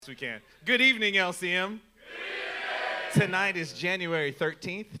We can. Good evening, LCM. Tonight is January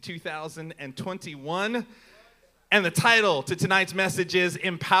 13th, 2021. And the title to tonight's message is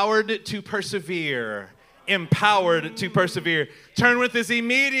Empowered to Persevere. Empowered to Persevere. Turn with us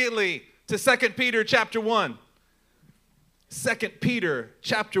immediately to 2 Peter chapter 1. 2 Peter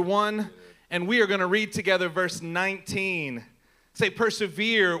chapter 1. And we are going to read together verse 19. Say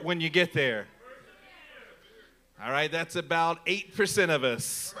persevere when you get there. All right, that's about 8% of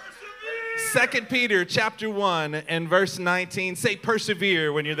us. 2 Peter chapter 1 and verse 19. Say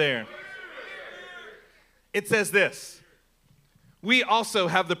persevere when you're there. It says this. We also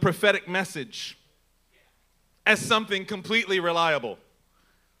have the prophetic message as something completely reliable.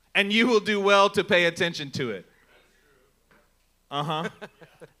 And you will do well to pay attention to it.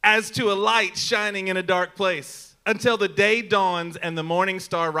 As to a light shining in a dark place, until the day dawns and the morning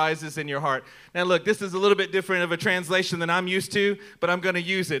star rises in your heart. Now look, this is a little bit different of a translation than I'm used to, but I'm going to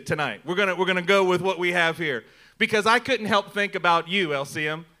use it tonight. We're going to go with what we have here. Because I couldn't help think about you,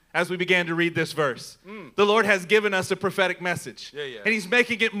 LCM, as we began to read this verse. The Lord has given us a prophetic message. And He's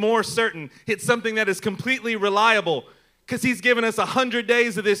making it more certain. It's something that is completely reliable. Because He's given us 100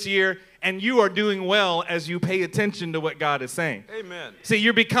 days of this year, and you are doing well as you pay attention to what God is saying. Amen. See,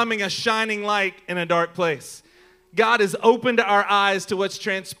 you're becoming a shining light in a dark place. God has opened our eyes to what's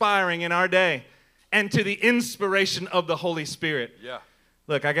transpiring in our day and to the inspiration of the Holy Spirit. Yeah.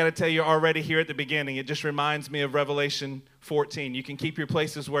 Look, I got to tell you already here at the beginning, it just reminds me of Revelation 14. You can keep your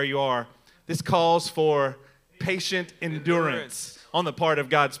places where you are. This calls for patient endurance on the part of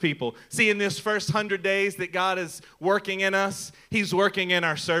God's people. See, in this first 100 days that God is working in us, He's working in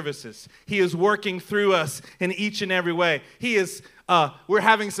our services. He is working through us in each and every way. We're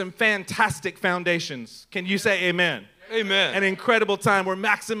having some fantastic foundations. Can you say amen? Amen. An incredible time. We're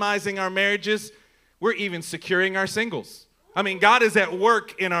maximizing our marriages. We're even securing our singles. I mean, God is at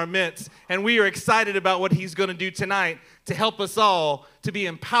work in our midst, and we are excited about what He's going to do tonight to help us all to be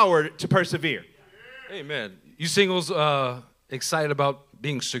empowered to persevere. Amen. You singles excited about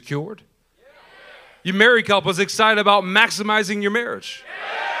being secured? You married couples excited about maximizing your marriage?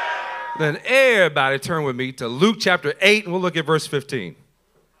 Then everybody turn with me to Luke chapter 8, and we'll look at verse 15.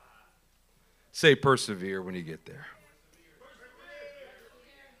 Say persevere when you get there.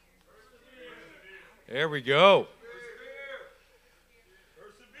 There we go.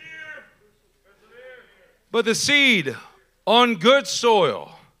 But the seed on good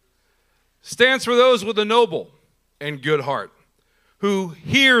soil stands for those with a noble and good heart, who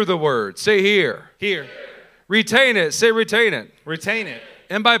hear the word. Say hear. Hear. Retain it. Say retain it. Retain it.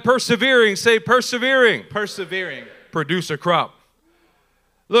 And by persevering, say persevering. Persevering. Produce a crop.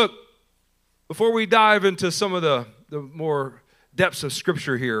 Look, before we dive into some of the more depths of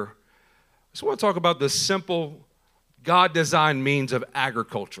Scripture here, I just want to talk about the simple God-designed means of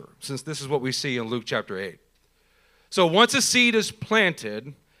agriculture, since this is what we see in Luke chapter 8. So once a seed is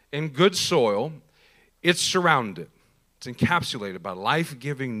planted in good soil, it's surrounded. It's encapsulated by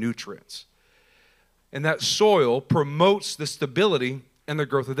life-giving nutrients. And that soil promotes the stability and the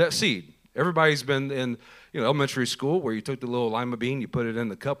growth of that seed. Everybody's been in elementary school where you took the little lima bean, you put it in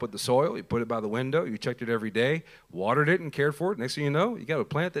the cup with the soil, you put it by the window, you checked it every day, watered it and cared for it. Next thing you know, you got a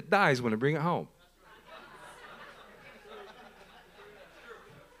plant that dies when you bring it home.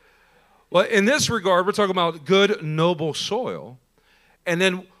 Well, in this regard, we're talking about good, noble soil. And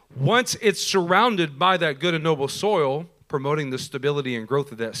then once it's surrounded by that good and noble soil, promoting the stability and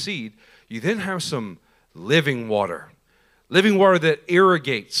growth of that seed, you then have some living water that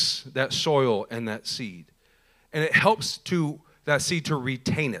irrigates that soil and that seed. And it helps that seed to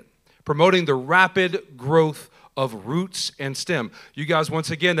retain it, promoting the rapid growth of roots and stem. You guys,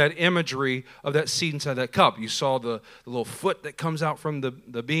 once again, that imagery of that seed inside that cup. You saw the little foot that comes out from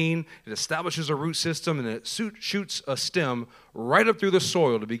the bean. It establishes a root system, and it shoots a stem right up through the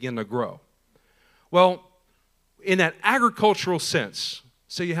soil to begin to grow. Well, in that agricultural sense,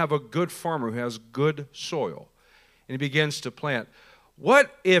 say you have a good farmer who has good soil, and he begins to plant.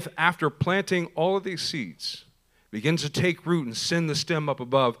 What if after planting all of these seeds, begins to take root and send the stem up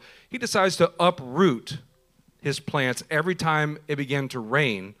above, he decides to uproot his plants every time it began to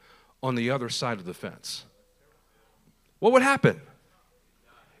rain on the other side of the fence? What would happen?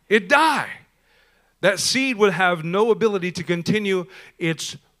 It'd die. That seed would have no ability to continue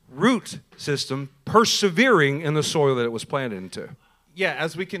its root system persevering in the soil that it was planted into. Yeah,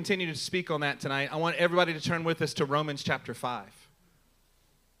 as we continue to speak on that tonight, I want everybody to turn with us to Romans chapter 5.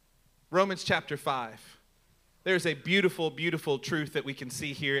 Romans chapter 5. There's a beautiful, beautiful truth that we can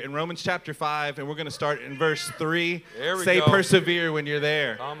see here in Romans chapter 5, and we're going to start in verse 3. Say persevere when you're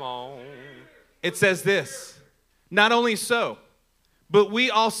there. Come on. It says this, not only so, but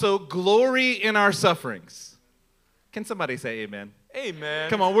we also glory in our sufferings. Can somebody say amen? Amen.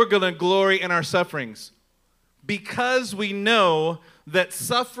 Come on, we're going to glory in our sufferings because we know that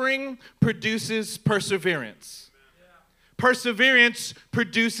suffering produces perseverance. Perseverance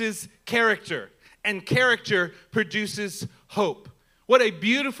produces character, and character produces hope. What a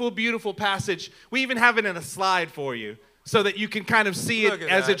beautiful, beautiful passage. We even have it in a slide for you so that you can kind of see it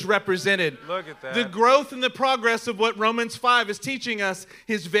as it's represented. Look at that. The growth and the progress of what Romans 5 is teaching us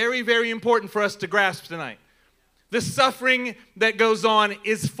is very, very important for us to grasp tonight. The suffering that goes on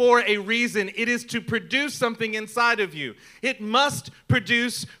is for a reason. It is to produce something inside of you. It must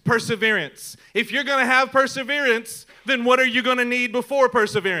produce perseverance. If you're going to have perseverance, then what are you going to need before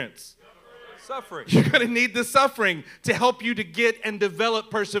perseverance? Suffering. You're going to need the suffering to help you to get and develop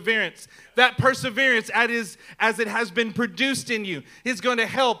perseverance. That perseverance, as it has been produced in you, is going to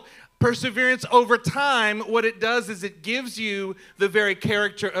help. Perseverance over time, what it does is it gives you the very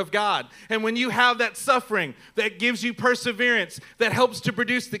character of God. And when you have that suffering that gives you perseverance, that helps to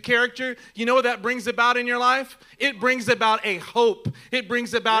produce the character, you know what that brings about in your life? It brings about a hope. It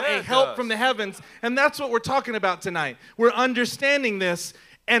brings about a help from the heavens. And that's what we're talking about tonight. We're understanding this,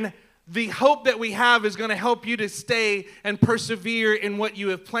 and the hope that we have is going to help you to stay and persevere in what you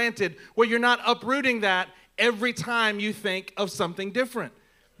have planted, where you're not uprooting that every time you think of something different.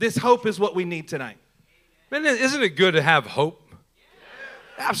 This hope is what we need tonight. Man, isn't it good to have hope?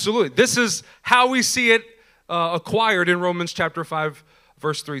 Absolutely. This is how we see it acquired in Romans chapter 5,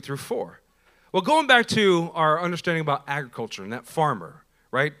 verse 3 through 4. Well, going back to our understanding about agriculture and that farmer,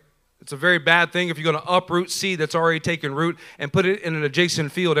 right? It's a very bad thing if you're going to uproot seed that's already taken root and put it in an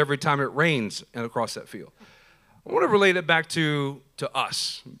adjacent field every time it rains and across that field. I want to relate it back to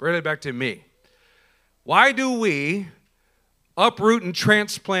us, relate it back to me. Why do we uproot and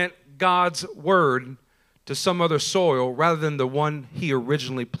transplant God's word to some other soil rather than the one he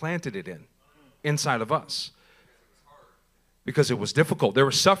originally planted it in, inside of us? Because it was difficult. There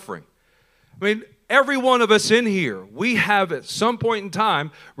was suffering. I mean, every one of us in here, we have at some point in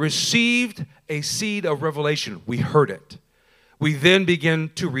time received a seed of revelation. We heard it. We then begin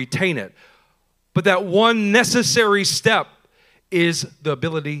to retain it. But that one necessary step is the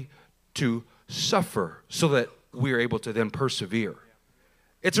ability to suffer so that we are able to then persevere.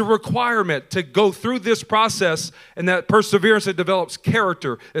 It's a requirement to go through this process, and that perseverance that develops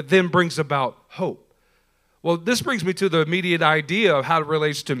character that then brings about hope. Well, this brings me to the immediate idea of how it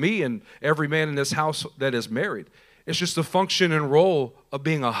relates to me and every man in this house that is married. It's just the function and role of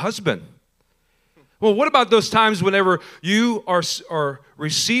being a husband. Well, what about those times whenever you are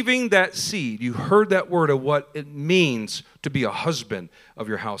receiving that seed, you heard that word of what it means to be a husband of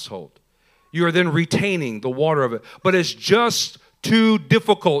your household? You are then retaining the water of it. But it's just too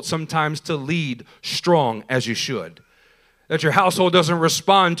difficult sometimes to lead strong as you should. That your household doesn't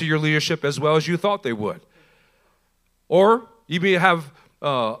respond to your leadership as well as you thought they would. Or you may have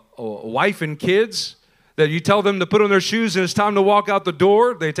a wife and kids that you tell them to put on their shoes and it's time to walk out the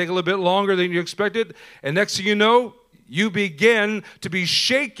door. They take a little bit longer than you expected. And next thing you know, you begin to be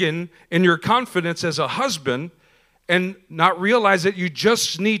shaken in your confidence as a husband and not realize that you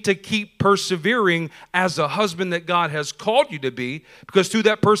just need to keep persevering as a husband that God has called you to be, because through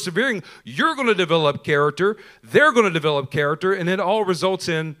that persevering, you're going to develop character, they're going to develop character, and it all results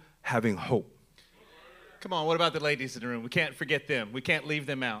in having hope. Come on, what about the ladies in the room? We can't forget them. We can't leave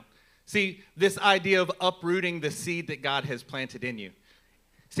them out. See, this idea of uprooting the seed that God has planted in you.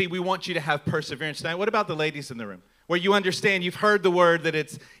 See, we want you to have perseverance tonight. What about the ladies in the room? Where you understand, you've heard the word that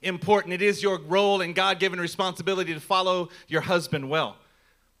it's important. It is your role and God-given responsibility to follow your husband well.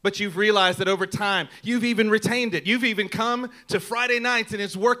 But you've realized that over time, you've even retained it. You've even come to Friday nights and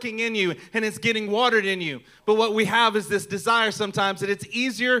it's working in you and it's getting watered in you. But what we have is this desire sometimes that it's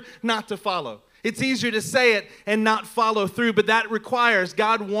easier not to follow. It's easier to say it and not follow through, but that requires,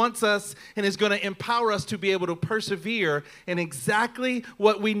 God wants us and is going to empower us to be able to persevere in exactly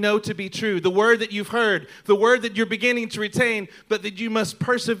what we know to be true. The word that you've heard, the word that you're beginning to retain, but that you must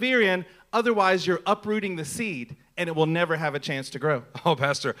persevere in, otherwise you're uprooting the seed and it will never have a chance to grow. Oh,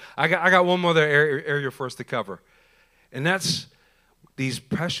 Pastor, I got one more area for us to cover, and that's these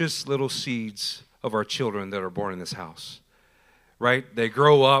precious little seeds of our children that are born in this house, right? They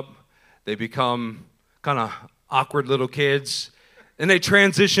grow up. They become kind of awkward little kids, and they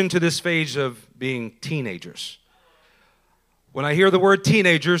transition to this phase of being teenagers. When I hear the word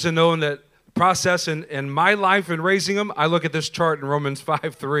teenagers and knowing that process in my life and raising them, I look at this chart in Romans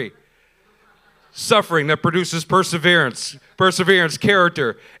 5:3. Suffering that produces perseverance,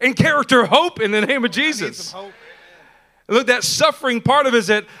 character, and character, hope in the name of Jesus. Look, that suffering part of it is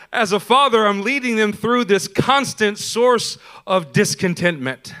that as a father, I'm leading them through this constant source of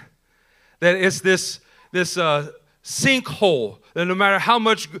discontentment. That it's this sinkhole that no matter how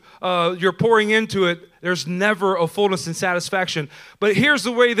much you're pouring into it, there's never a fullness and satisfaction. But here's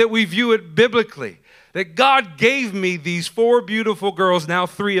the way that we view it biblically. That God gave me these 4 beautiful girls, now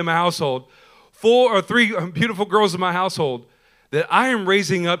 3 in my household, 3 beautiful girls in my household, that I am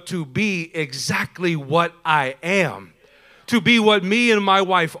raising up to be exactly what I am. To be what me and my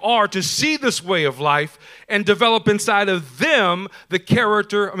wife are, to see this way of life and develop inside of them the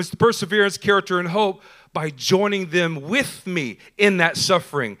perseverance, character, and hope by joining them with me in that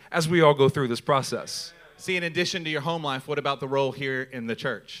suffering as we all go through this process. See, in addition to your home life, what about the role here in the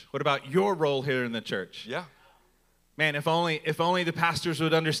church? What about your role here in the church? Yeah. Man, if only the pastors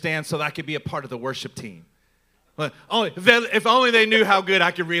would understand so that I could be a part of the worship team. If only they knew how good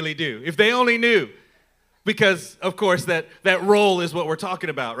I could really do. If they only knew. Because, of course, that role is what we're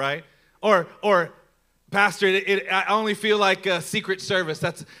talking about, right? Or Pastor, I only feel like a secret service.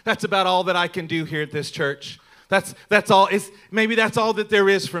 That's about all that I can do here at this church. That's all. Maybe that's all that there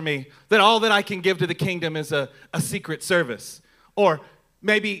is for me. That all that I can give to the kingdom is a secret service. Or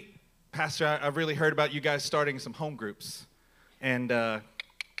maybe, Pastor, I've really heard about you guys starting some home groups. And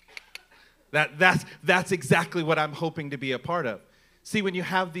that's exactly what I'm hoping to be a part of. See, when you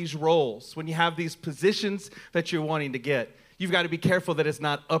have these roles, when you have these positions that you're wanting to get, you've got to be careful that it's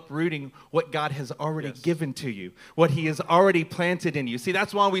not uprooting what God has already given to you, what he has already planted in you. See,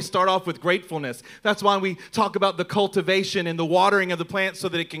 that's why we start off with gratefulness. That's why we talk about the cultivation and the watering of the plant so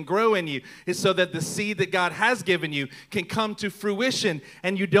that it can grow in you, is so that the seed that God has given you can come to fruition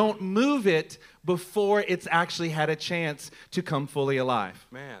and you don't move it before it's actually had a chance to come fully alive.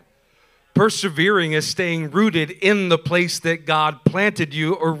 Man. Persevering is staying rooted in the place that God planted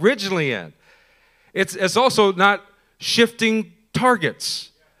you originally in. It's also not shifting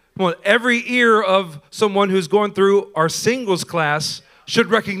targets. Well, every ear of someone who's going through our singles class should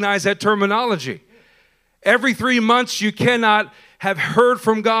recognize that terminology. Every 3 months, you cannot have heard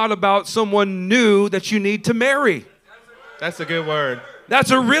from God about someone new that you need to marry. That's a good word.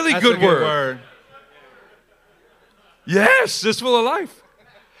 That's a really good word. Yes, it's full of life.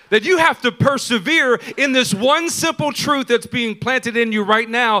 That you have to persevere in this one simple truth that's being planted in you right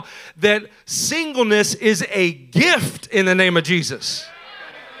now, that singleness is a gift in the name of Jesus.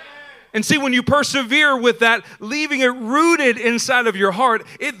 And see, when you persevere with that, leaving it rooted inside of your heart,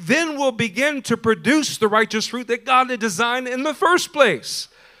 it then will begin to produce the righteous fruit that God had designed in the first place.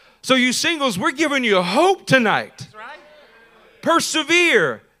 So you singles, we're giving you hope tonight. That's right.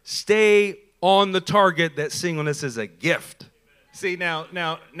 Persevere. Stay on the target that singleness is a gift. See, now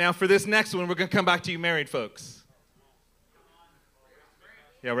for this next one, we're going to come back to you married folks.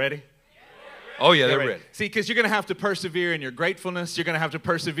 Y'all ready? Oh, yeah, they're ready. See, because you're going to have to persevere in your gratefulness. You're going to have to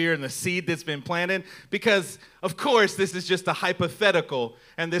persevere in the seed that's been planted. Because, of course, this is just a hypothetical,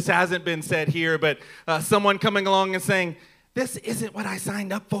 and this hasn't been said here, but someone coming along and saying, this isn't what I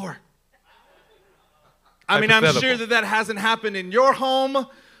signed up for. I mean, I'm sure that hasn't happened in your home.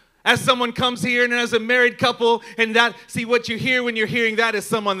 As someone comes here and as a married couple, and see what you hear when you're hearing that is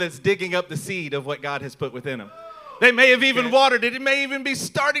someone that's digging up the seed of what God has put within them. They may have even watered it. It may even be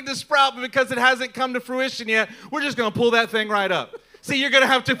starting to sprout, but because it hasn't come to fruition yet, we're just going to pull that thing right up. See, you're going to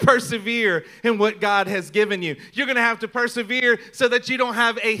have to persevere in what God has given you. You're going to have to persevere so that you don't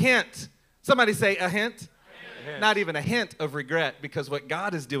have a hint. Somebody say a hint. Not even a hint of regret, because what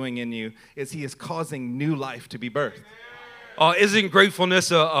God is doing in you is he is causing new life to be birthed. Isn't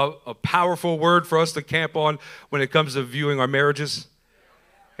gratefulness a powerful word for us to camp on when it comes to viewing our marriages?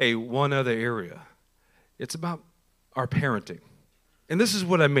 Hey, one other area. It's about our parenting. And this is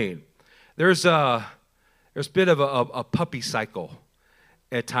what I mean. There's a bit of a puppy cycle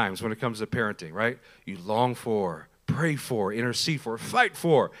at times when it comes to parenting, right? You long for, pray for, intercede for, fight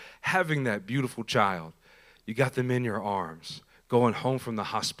for having that beautiful child. You got them in your arms, going home from the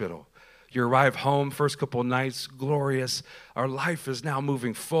hospital. You arrive home, first couple of nights, glorious. Our life is now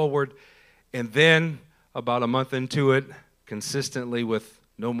moving forward. And then, about a month into it, consistently with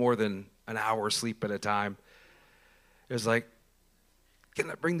no more than an hour sleep at a time, it's like,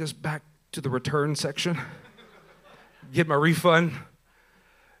 can I bring this back to the return section? Get my refund?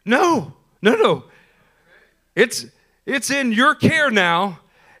 No. It's in your care now,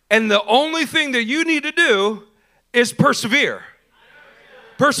 and the only thing that you need to do is persevere.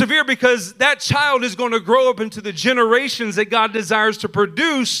 Persevere, because that child is going to grow up into the generations that God desires to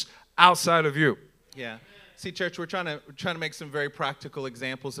produce outside of you. Yeah. See, church, we're trying to make some very practical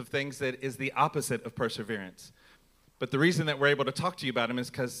examples of things that is the opposite of perseverance. But the reason that we're able to talk to you about them is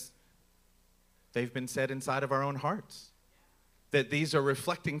because they've been said inside of our own hearts. that these are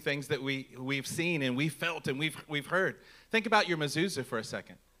reflecting things that we've seen and we've felt and we've heard. Think about your mezuzah for a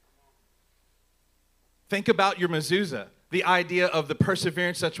second. Think about your mezuzah, the idea of the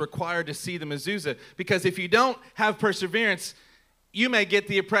perseverance that's required to see the mezuzah. Because if you don't have perseverance, you may get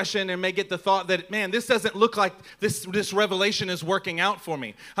the impression and may get the thought that, man, this doesn't look like this revelation is working out for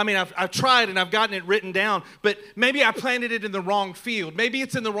me. I mean, I've tried and I've gotten it written down, but maybe I planted it in the wrong field. Maybe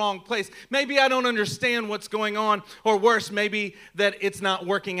it's in the wrong place. Maybe I don't understand what's going on, or worse, maybe that it's not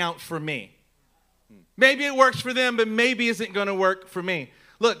working out for me. Maybe it works for them, but maybe isn't going to work for me.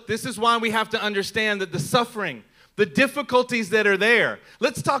 Look, this is why we have to understand that the suffering, the difficulties that are there.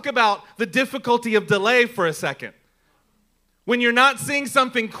 Let's talk about the difficulty of delay for a second. When you're not seeing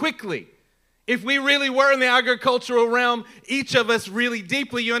something quickly, if we really were in the agricultural realm, each of us really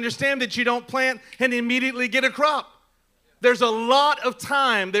deeply, you understand that you don't plant and immediately get a crop. There's a lot of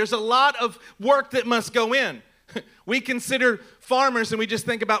time, there's a lot of work that must go in. We consider farmers and we just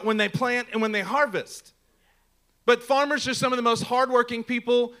think about when they plant and when they harvest. But farmers are some of the most hardworking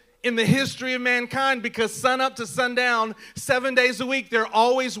people in the history of mankind, because sun up to sundown, 7 days a week, they're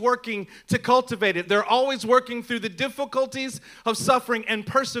always working to cultivate it. They're always working through the difficulties of suffering and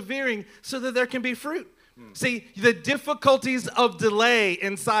persevering so that there can be fruit. See, the difficulties of delay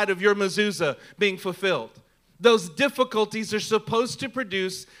inside of your mezuzah being fulfilled, those difficulties are supposed to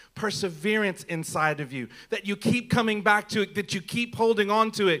produce perseverance inside of you, that you keep coming back to it, that you keep holding on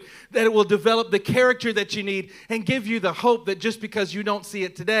to it, that it will develop the character that you need and give you the hope that just because you don't see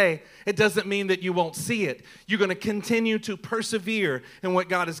it today, it doesn't mean that you won't see it. You're going to continue to persevere in what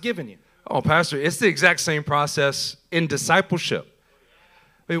God has given you. Oh, Pastor, it's the exact same process in discipleship.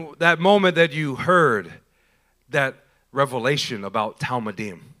 I mean, that moment that you heard that revelation about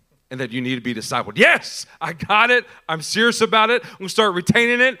Talmudim, and that you need to be discipled. Yes, I got it. I'm serious about it. I'm going to start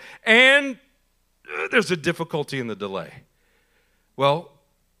retaining it. And there's a difficulty in the delay. Well,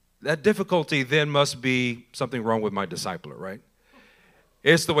 that difficulty then must be something wrong with my discipler, right?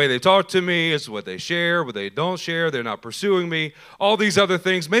 It's the way they talk to me. It's what they share, what they don't share. They're not pursuing me. All these other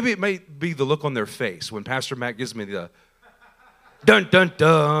things. Maybe it may be the look on their face when Pastor Matt gives me the dun, dun,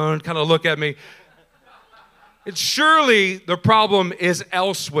 dun kind of look at me. It's surely the problem is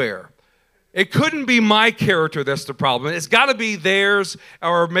elsewhere. It couldn't be my character that's the problem. It's got to be theirs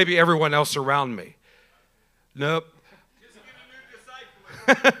or maybe everyone else around me. Nope. Just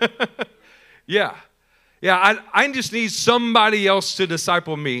get a new disciple. Yeah. I just need somebody else to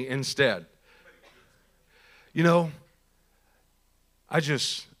disciple me instead. You know, I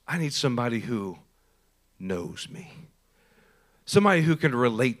need somebody who knows me. Somebody who can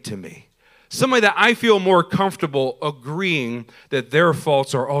relate to me. Somebody that I feel more comfortable agreeing that their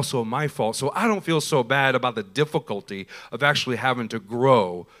faults are also my faults, so I don't feel so bad about the difficulty of actually having to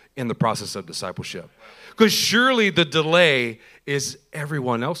grow in the process of discipleship. Because surely the delay is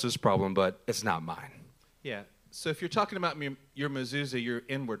everyone else's problem, but it's not mine. Yeah, so if you're talking about your mezuzah, you're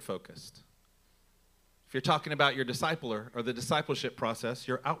inward focused. If you're talking about your discipler or the discipleship process,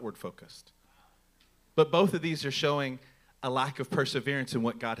 you're outward focused. But both of these are showing a lack of perseverance in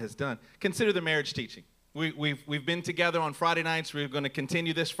what God has done. Consider the marriage teaching. We've been together on Friday nights. We're going to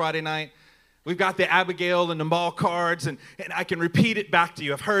continue this Friday night. We've got the Abigail and the mall cards, and I can repeat it back to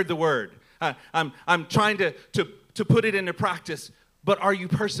you. I've heard the word. I'm trying to put it into practice, but are you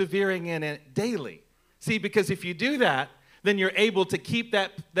persevering in it daily? See, because if you do that, then you're able to keep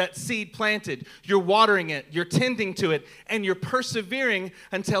that seed planted. You're watering it, you're tending to it, and you're persevering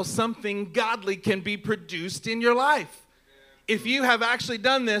until something godly can be produced in your life. If you have actually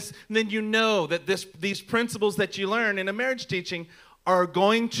done this, then you know that these principles that you learn in a marriage teaching are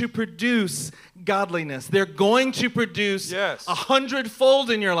going to produce godliness. They're going to produce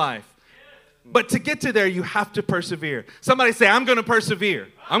 100-fold in your life. But to get to there, you have to persevere. Somebody say, I'm going to persevere.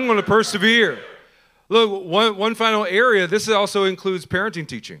 I'm going to persevere. Look, one final area, this also includes parenting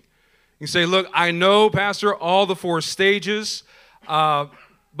teaching. You say, look, I know, Pastor, all the 4 stages,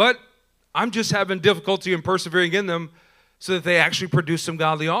 but I'm just having difficulty in persevering in them so that they actually produce some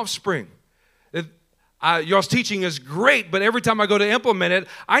godly offspring. Y'all's teaching is great, but every time I go to implement it,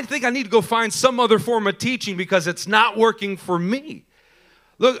 I think I need to go find some other form of teaching because it's not working for me.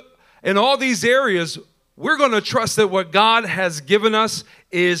 Look, in all these areas, we're going to trust that what God has given us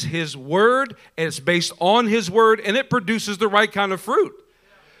is His Word, and it's based on His Word, and it produces the right kind of fruit.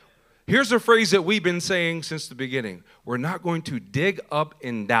 Here's a phrase that we've been saying since the beginning. We're not going to dig up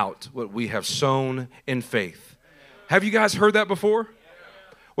in doubt what we have sown in faith. Have you guys heard that before?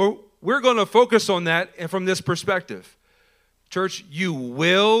 Well, we're going to focus on that and from this perspective. Church, you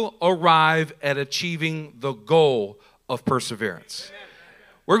will arrive at achieving the goal of perseverance.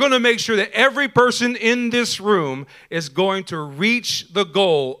 We're going to make sure that every person in this room is going to reach the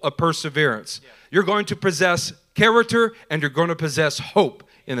goal of perseverance. Yeah. You're going to possess character and you're going to possess hope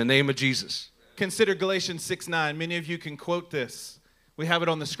in the name of Jesus. Consider Galatians 6:9. Many of you can quote this. We have it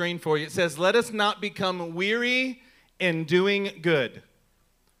on the screen for you. It says, "Let us not become weary in doing good.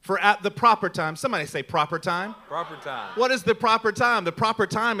 For at the proper time," somebody say proper time. Proper time. What is the proper time? The proper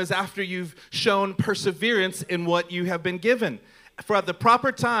time is after you've shown perseverance in what you have been given. For at the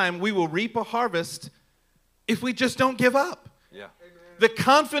proper time, we will reap a harvest if we just don't give up. Yeah. The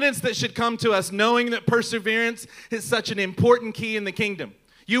confidence that should come to us knowing that perseverance is such an important key in the kingdom.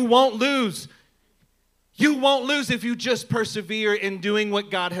 You won't lose. You won't lose if you just persevere in doing what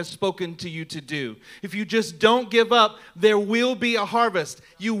God has spoken to you to do. If you just don't give up, there will be a harvest.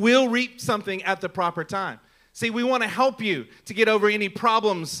 You will reap something at the proper time. See, we want to help you to get over any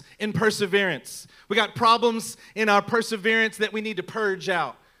problems in perseverance. We got problems in our perseverance that we need to purge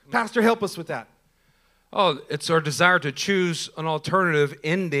out. Pastor, help us with that. Oh, it's our desire to choose an alternative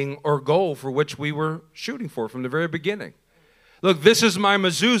ending or goal for which we were shooting for from the very beginning. Look, this is my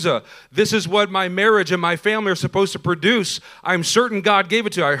mezuzah. This is what my marriage and my family are supposed to produce. I'm certain God gave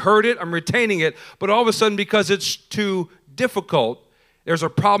it to you. I heard it. I'm retaining it. But all of a sudden, because it's too difficult, there's a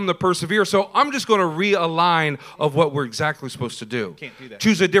problem to persevere. So I'm just going to realign of what we're exactly supposed to do. Can't do that.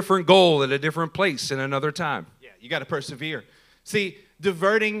 Choose a different goal at a different place in another time. Yeah, you got to persevere. See,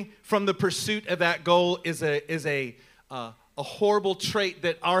 diverting from the pursuit of that goal is a horrible trait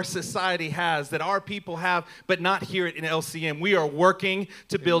that our society has, that our people have, but not here in LCM. We are working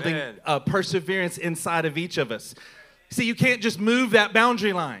to building perseverance inside of each of us. See, you can't just move that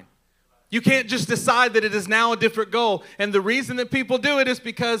boundary line. You can't just decide that it is now a different goal. And the reason that people do it is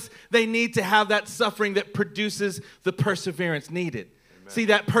because they need to have that suffering that produces the perseverance needed. Amen. See,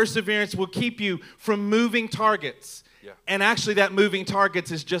 that perseverance will keep you from moving targets. Yeah. And actually, that moving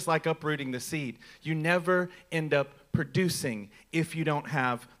targets is just like uprooting the seed. You never end up producing if you don't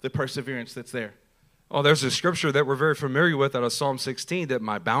have the perseverance that's there. Oh, there's a scripture that we're very familiar with out of Psalm 16, that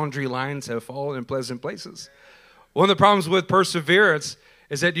my boundary lines have fallen in pleasant places. One of the problems with perseverance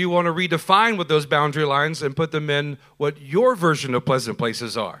is that you want to redefine what those boundary lines and put them in what your version of pleasant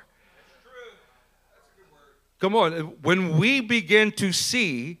places are. That's true. That's a good word. Come on, when we begin to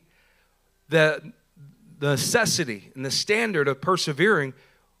see that the necessity and the standard of persevering,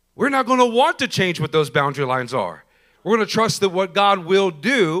 we're not going to want to change what those boundary lines are. We're going to trust that what God will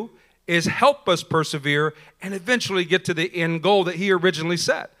do is help us persevere and eventually get to the end goal that he originally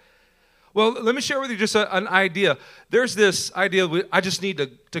set. Well, let me share with you just an idea. There's this idea, I just need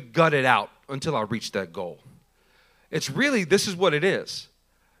to gut it out until I reach that goal. It's really, this is what it is.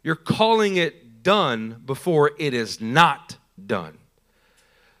 You're calling it done before it is not done.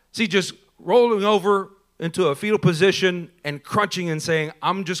 See, just rolling over into a fetal position and crunching and saying,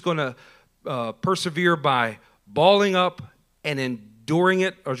 I'm just going to persevere by balling up and enduring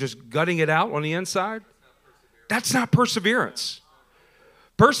it or just gutting it out on the inside. That's not perseverance.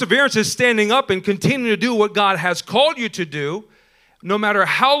 Perseverance is standing up and continuing to do what God has called you to do, no matter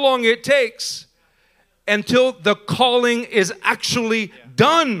how long it takes, until the calling is actually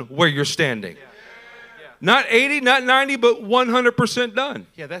done where you're standing. Not 80, not 90, but 100% done.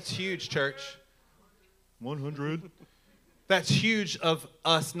 Yeah, that's huge, church. 100. That's huge of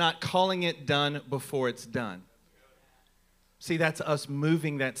us not calling it done before it's done. See, that's us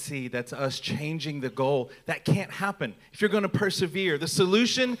moving that seed. That's us changing the goal. That can't happen if you're going to persevere. The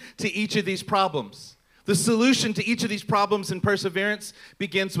solution to each of these problems, in perseverance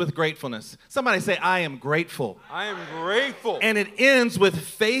begins with gratefulness. Somebody say, I am grateful. I am grateful. And it ends with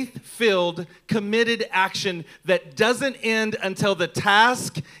faith-filled, committed action that doesn't end until the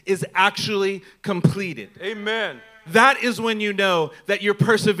task is actually completed. Amen. That is when you know that your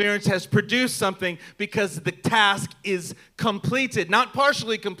perseverance has produced something, because the task is completed. Not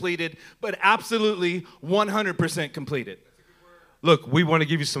partially completed, but absolutely 100% completed. Look, we want to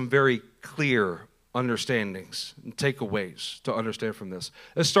give you some very clear understandings and takeaways to understand from this.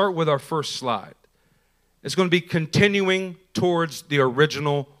 Let's start with our first slide. It's going to be continuing towards the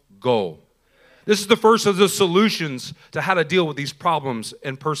original goal. This is the first of the solutions to how to deal with these problems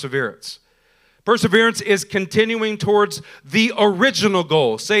in perseverance. Perseverance is continuing towards the original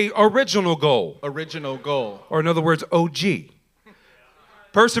goal. Say original goal. Original goal. Or in other words, OG.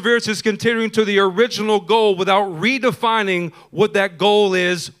 Perseverance is continuing to the original goal without redefining what that goal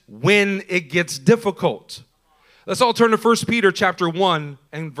is when it gets difficult. Let's all turn to 1 Peter chapter 1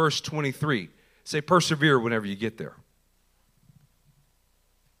 and verse 23. Say persevere whenever you get there.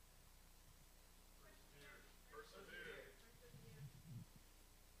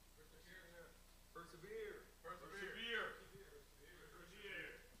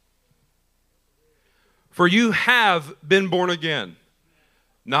 For you have been born again,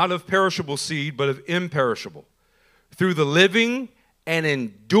 not of perishable seed, but of imperishable, through the living and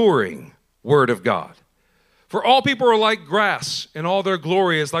enduring word of God. For all people are like grass, and all their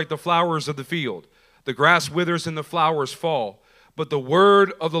glory is like the flowers of the field. The grass withers and the flowers fall, but the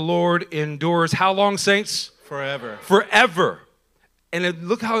word of the Lord endures. How long, saints? Forever. Forever. And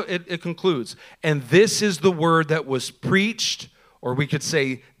look how it concludes. And this is the word that was preached, or we could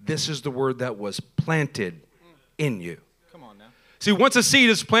say, this is the word that was planted in you. Come on now. See, once a seed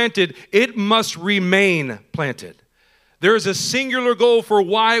is planted, it must remain planted. There is a singular goal for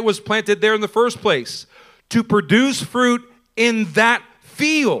why it was planted there in the first place, to produce fruit in that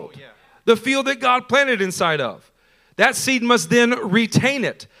field, the field that God planted inside of. That seed must then retain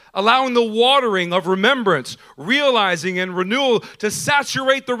it, allowing the watering of remembrance, realizing, and renewal to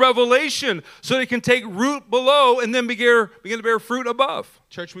saturate the revelation so it can take root below and then begin to bear fruit above.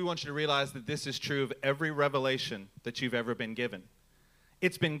 Church, we want you to realize that this is true of every revelation that you've ever been given.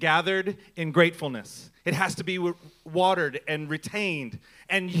 It's been gathered in gratefulness. It has to be watered and retained.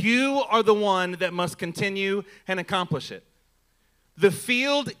 And you are the one that must continue and accomplish it. The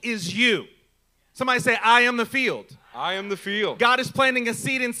field is you. Somebody say, I am the field. I am the field. God is planting a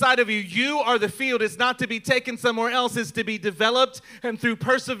seed inside of you. You are the field. It's not to be taken somewhere else. It's to be developed and through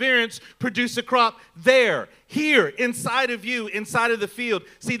perseverance produce a crop there, here, inside of you, inside of the field.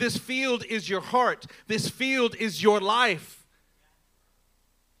 See, this field is your heart. This field is your life.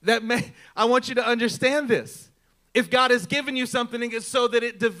 I want you to understand this. If God has given you something, it's so that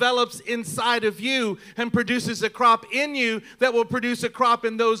it develops inside of you and produces a crop in you that will produce a crop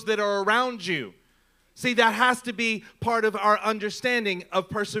in those that are around you. See, that has to be part of our understanding of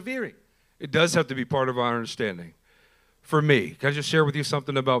persevering. It does have to be part of our understanding. For me, can I just share with you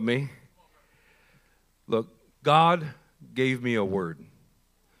something about me? Look, God gave me a word,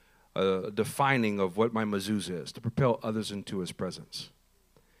 a defining of what my mezuzah is, to propel others into his presence.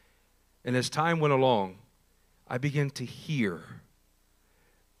 And as time went along, I began to hear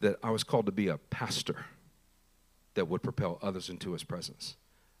that I was called to be a pastor that would propel others into his presence.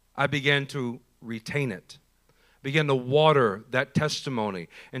 I began to retain it, began to water that testimony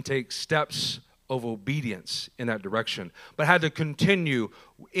and take steps of obedience in that direction, but had to continue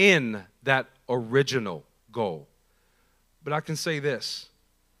in that original goal. But I can say this: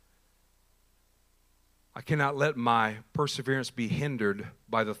 I cannot let my perseverance be hindered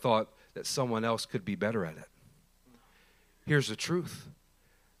by the thought that someone else could be better at it. Here's the truth.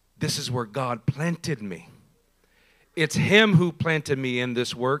 This is where God planted me. It's him who planted me in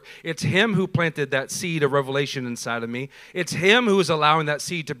this work. It's him who planted that seed of revelation inside of me. It's him who is allowing that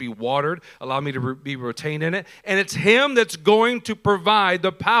seed to be watered, allow me to be retained in it. And it's him that's going to provide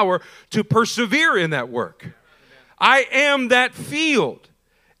the power to persevere in that work. I am that field.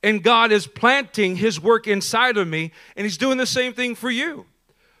 And God is planting his work inside of me, and he's doing the same thing for you.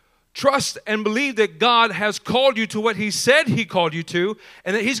 Trust and believe that God has called you to what he said he called you to,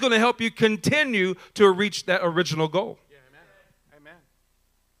 and that he's going to help you continue to reach that original goal. Yeah, amen.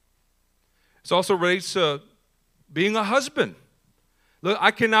 It also relates to being a husband. Look,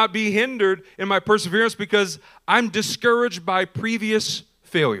 I cannot be hindered in my perseverance because I'm discouraged by previous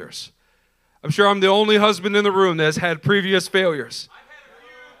failures. I'm sure I'm the only husband in the room that has had previous failures.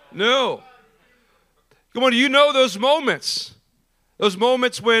 No. Come on, do you know those moments? Those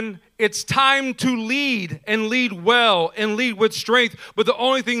moments when it's time to lead and lead well and lead with strength, but the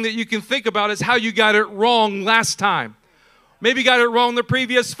only thing that you can think about is how you got it wrong last time. Maybe you got it wrong the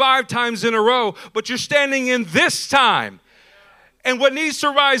previous 5 times in a row, but you're standing in this time. And what needs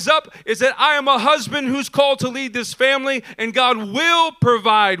to rise up is that I am a husband who's called to lead this family, and God will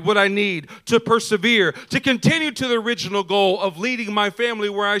provide what I need to persevere, to continue to the original goal of leading my family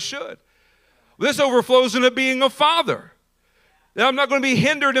where I should. This overflows into being a father. Now, I'm not going to be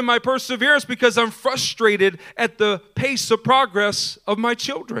hindered in my perseverance because I'm frustrated at the pace of progress of my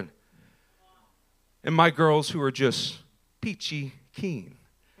children and my girls who are just peachy keen,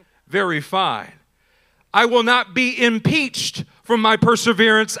 very fine. I will not be impeached from my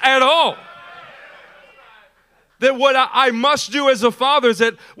perseverance at all. That what I must do as a father is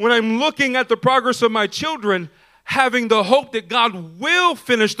that when I'm looking at the progress of my children, having the hope that God will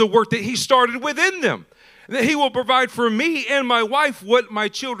finish the work that he started within them. That he will provide for me and my wife what my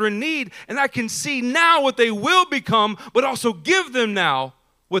children need, and I can see now what they will become, but also give them now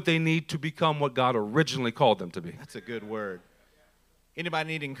what they need to become what God originally called them to be. That's a good word. Anybody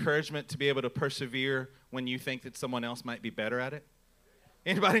need encouragement to be able to persevere when you think that someone else might be better at it?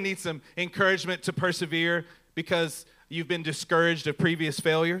 Anybody need some encouragement to persevere because you've been discouraged of previous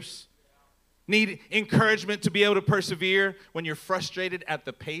failures? Need encouragement to be able to persevere when you're frustrated at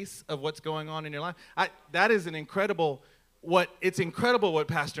the pace of what's going on in your life? That is incredible what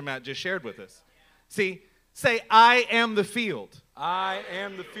Pastor Matt just shared with us. See, say, I am the field. I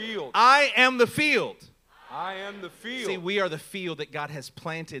am the field. I am the field. I am the field. See, we are the field that God has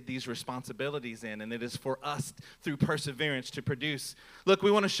planted these responsibilities in, and it is for us through perseverance to produce. Look,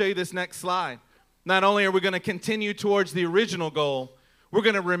 we want to show you this next slide. Not only are we going to continue towards the original goal, we're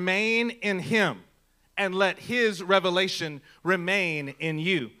going to remain in Him and let His revelation remain in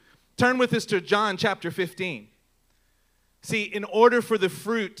you. Turn with us to John chapter 15. See, in order for the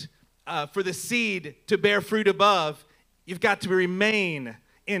fruit, for the seed to bear fruit above, you've got to remain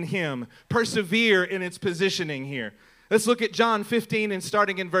in Him. Persevere in its positioning here. Let's look at John 15 and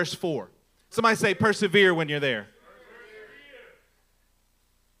starting in verse 4. Somebody say persevere when you're there.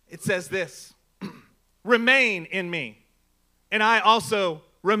 It says this, remain in me, and I also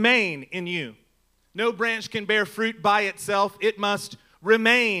remain in you. No branch can bear fruit by itself. It must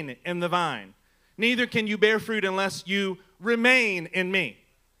remain in the vine. Neither can you bear fruit unless you remain in me.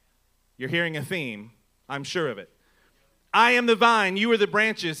 You're hearing a theme. I'm sure of it. I am the vine, you are the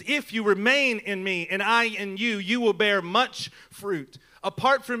branches. If you remain in me and I in you, you will bear much fruit.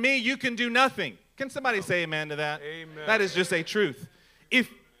 Apart from me, you can do nothing. Can somebody say amen to that? Amen. That is just a truth. If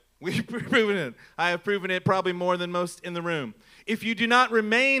we've proven it, I have proven it probably more than most in the room. If you do not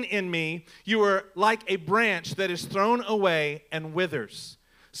remain in me, you are like a branch that is thrown away and withers.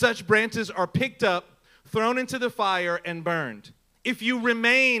 Such branches are picked up, thrown into the fire, and burned. If you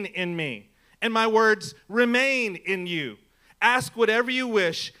remain in me, and my words remain in you, ask whatever you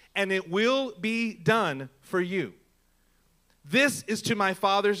wish, and it will be done for you. This is to my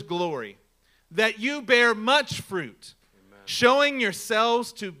Father's glory, that you bear much fruit, showing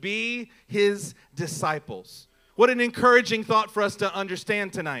yourselves to be His disciples. What an encouraging thought for us to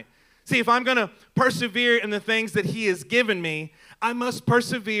understand tonight. See, if I'm going to persevere in the things that He has given me, I must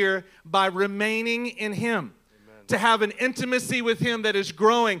persevere by remaining in Him. To have an intimacy with Him that is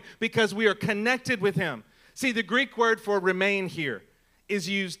growing because we are connected with Him. See, the Greek word for remain here is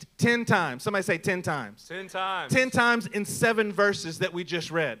used 10 times. Somebody say 10 times. 10 times. 10 times in 7 verses that we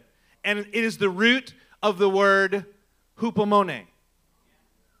just read. And it is the root of the word hupomone.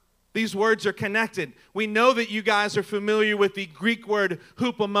 These words are connected. We know that you guys are familiar with the Greek word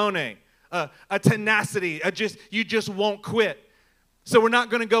hupomone, a tenacity, you just won't quit. So we're not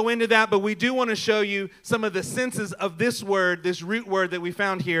going to go into that, but we do want to show you some of the senses of this word, this root word that we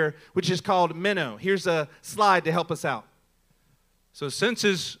found here, which is called meno. Here's a slide to help us out. So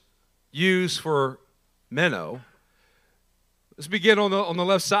senses used for meno. Let's begin on the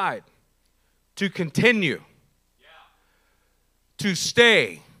left side. To continue. To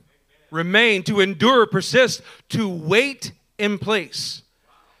stay. Remain. To endure. Persist. To wait in place.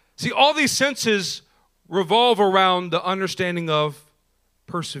 See, all these senses revolve around the understanding of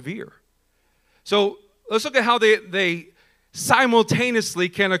persevere. So let's look at how they simultaneously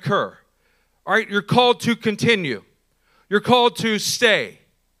can occur. All right, you're called to continue. You're called to stay.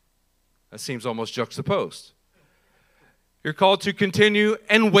 That seems almost juxtaposed. You're called to continue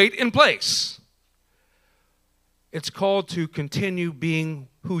and wait in place. It's called to continue being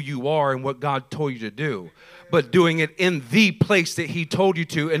who you are and what God told you to do, but doing it in the place that He told you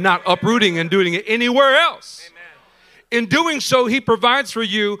to and not uprooting and doing it anywhere else. Amen. In doing so, He provides for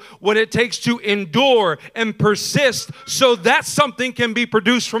you what it takes to endure and persist so that something can be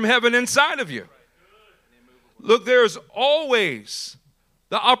produced from heaven inside of you. Look, there's always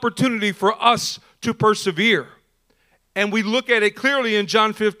the opportunity for us to persevere. And we look at it clearly in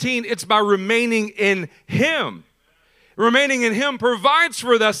John 15. It's by remaining in Him. Remaining in Him provides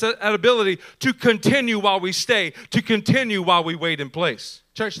for us that ability to continue while we stay, to continue while we wait in place.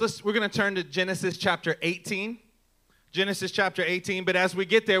 Church, we're going to turn to Genesis chapter 18. Genesis chapter 18. But as we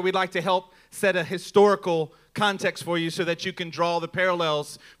get there, we'd like to help set a historical context for you so that you can draw the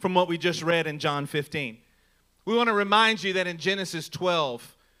parallels from what we just read in John 15. We want to remind you that in Genesis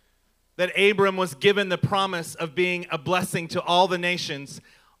 12, that Abram was given the promise of being a blessing to all the nations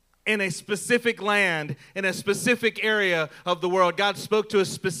in a specific land, in a specific area of the world. God spoke to a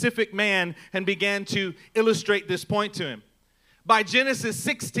specific man and began to illustrate this point to him. By Genesis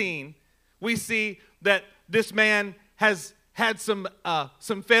 16, we see that this man has had some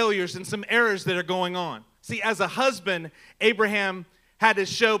failures and some errors that are going on. See, as a husband, Abraham had to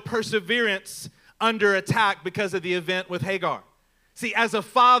show perseverance under attack because of the event with Hagar. See, as a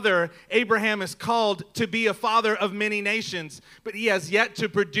father, Abraham is called to be a father of many nations, but he has yet to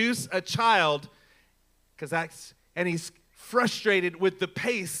produce a child and he's frustrated with the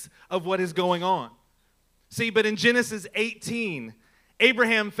pace of what is going on. See, but in Genesis 18,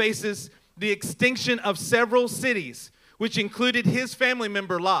 Abraham faces the extinction of several cities, which included his family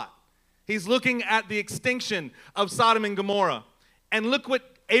member Lot. He's looking at the extinction of Sodom and Gomorrah. And look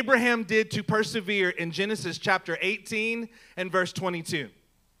what Abraham did to persevere in Genesis chapter 18 and verse 22.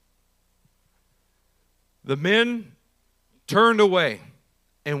 The men turned away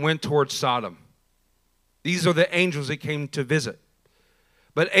and went towards Sodom. These are the angels that came to visit.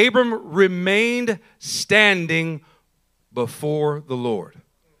 But Abram remained standing before the Lord.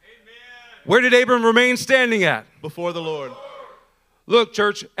 Amen. Where did Abram remain standing at? Before the Lord. Look,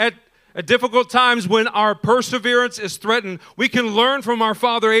 church, at difficult times when our perseverance is threatened, we can learn from our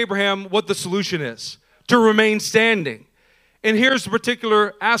father Abraham what the solution is: to remain standing. And here's the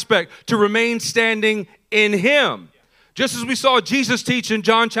particular aspect: to remain standing in him. Just as we saw Jesus teach in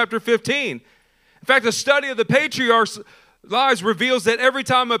John chapter 15. In fact, a study of the patriarchs' lives reveals that every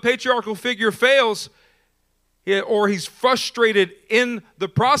time a patriarchal figure fails or he's frustrated in the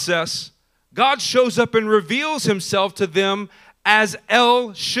process, God shows up and reveals himself to them as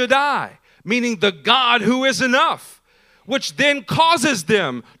El Shaddai, meaning the God who is enough, which then causes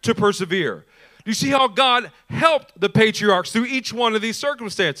them to persevere. You see how God helped the patriarchs through each one of these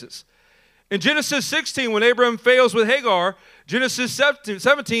circumstances. In Genesis 16, when Abraham fails with Hagar, Genesis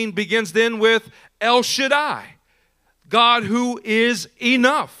 17 begins then with El Shaddai, God who is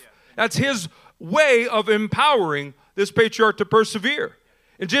enough. That's his way of empowering this patriarch to persevere.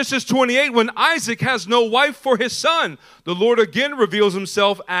 In Genesis 28, when Isaac has no wife for his son, the Lord again reveals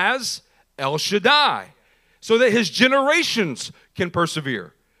himself as El Shaddai, so that his generations can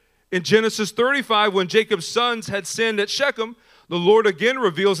persevere. In Genesis 35, when Jacob's sons had sinned at Shechem, the Lord again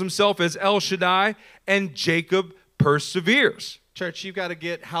reveals himself as El Shaddai, and Jacob perseveres. Church, you've got to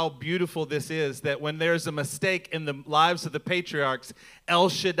get how beautiful this is, that when there's a mistake in the lives of the patriarchs, El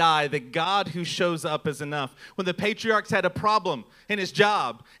Shaddai, the God who shows up, is enough. When the patriarchs had a problem in his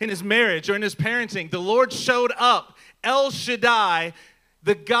job, in his marriage, or in his parenting, the Lord showed up. El Shaddai,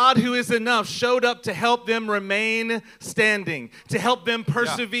 the God who is enough, showed up to help them remain standing, to help them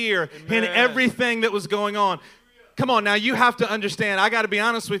persevere in everything that was going on. Come on, now you have to understand, I got to be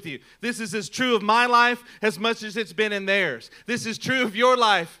honest with you. This is as true of my life as much as it's been in theirs. This is true of your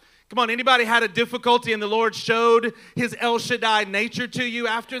life. Come on, anybody had a difficulty and the Lord showed his El Shaddai nature to you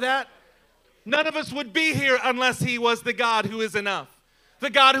after that? None of us would be here unless he was the God who is enough. The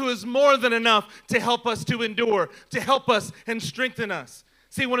God who is more than enough to help us to endure, to help us and strengthen us.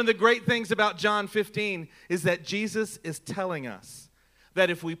 See, one of the great things about John 15 is that Jesus is telling us that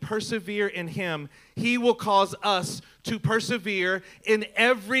if we persevere in him, he will cause us to persevere in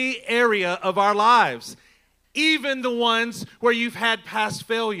every area of our lives, even the ones where you've had past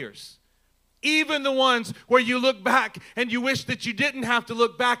failures, even the ones where you look back and you wish that you didn't have to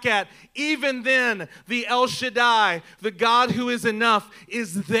look back at. Even then, the El Shaddai, the God who is enough,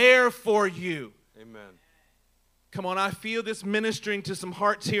 is there for you. Amen. Come on, I feel this ministering to some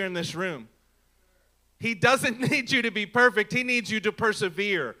hearts here in this room. He doesn't need you to be perfect. He needs you to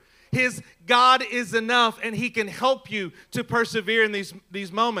persevere. His God is enough, and he can help you to persevere in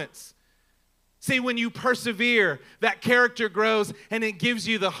these moments. See, when you persevere, that character grows, and it gives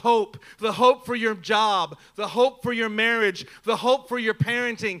you the hope for your job, the hope for your marriage, the hope for your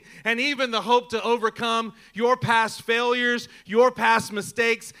parenting, and even the hope to overcome your past failures, your past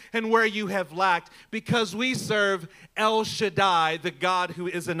mistakes, and where you have lacked, because we serve El Shaddai, the God who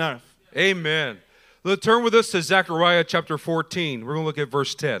is enough. Amen. Let's turn with us to Zechariah chapter 14. We're going to look at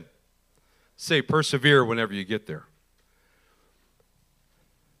verse 10. Say persevere whenever you get there.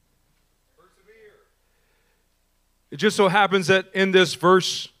 Persevere. It just so happens that in this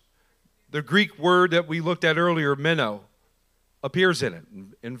verse, the Greek word that we looked at earlier, meno, appears in it,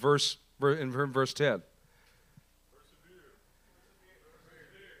 in verse 10. Persevere.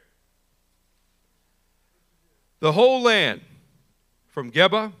 The whole land, from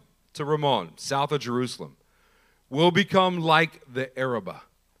Geba to Ramon, south of Jerusalem, will become like the Arabah.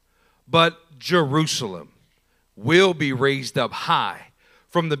 But Jerusalem will be raised up high,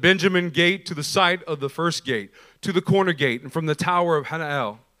 from the Benjamin gate to the site of the first gate, to the corner gate, and from the tower of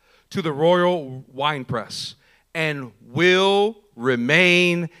Hananel to the royal winepress, and will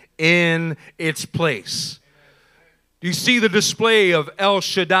remain in its place. Do you see the display of El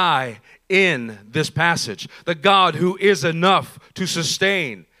Shaddai in this passage? The God who is enough to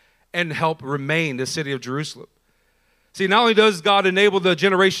sustain and help remain the city of Jerusalem. See, not only does God enable the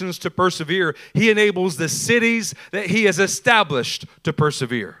generations to persevere, he enables the cities that he has established to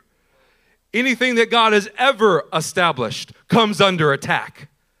persevere. Anything that God has ever established comes under attack.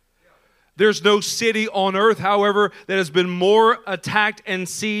 There's no city on earth, however, that has been more attacked and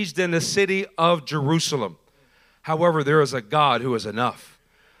sieged than the city of Jerusalem. However, there is a God who is enough.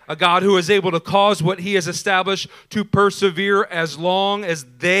 A God who is able to cause what he has established to persevere as long as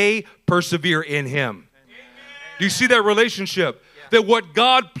they persevere in him. Do you see that relationship? That what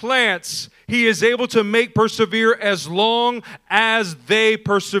God plants, he is able to make persevere as long as they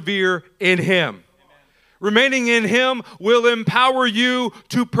persevere in him. Remaining in him will empower you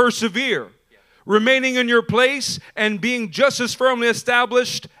to persevere. Remaining in your place and being just as firmly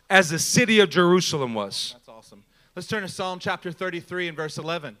established as the city of Jerusalem was. That's awesome. Let's turn to Psalm chapter 33 and verse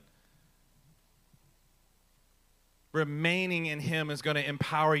 11. Remaining in him is going to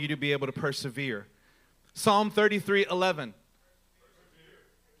empower you to be able to persevere. Psalm 33:11.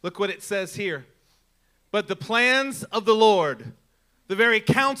 Look what it says here. But the plans of the Lord, the very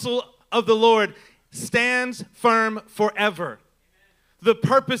counsel of the Lord, stands firm forever. The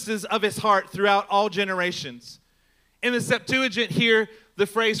purposes of his heart throughout all generations. In the Septuagint here, the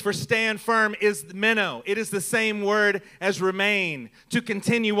phrase for stand firm is meno. It is the same word as remain, to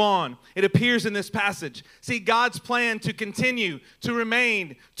continue on. It appears in this passage. See, God's plan to continue, to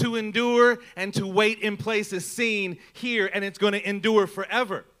remain, to endure, and to wait in place is seen here, and it's going to endure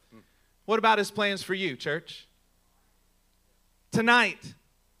forever. What about his plans for you, church? Tonight.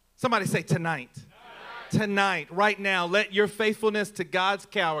 Somebody say tonight. Tonight, right now, let your faithfulness to God's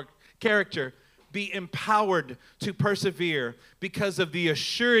character be empowered to persevere because of the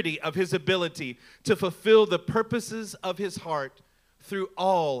assurity of his ability to fulfill the purposes of his heart through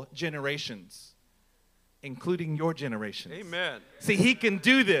all generations, including your generations. Amen. See, he can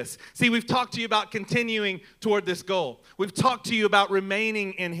do this. See, we've talked to you about continuing toward this goal. We've talked to you about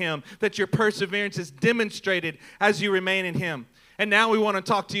remaining in him, that your perseverance is demonstrated as you remain in him. And now we want to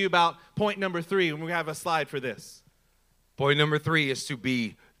talk to you about point number 3, and we have a slide for this. Point number 3 is to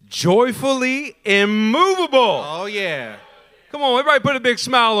be joyfully immovable. Oh, yeah. Come on, everybody put a big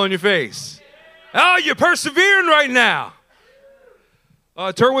smile on your face. Oh, you're persevering right now.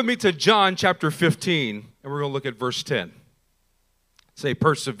 Turn with me to John chapter 15, and we're going to look at verse 10. Say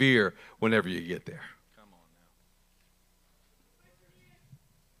persevere whenever you get there. Come on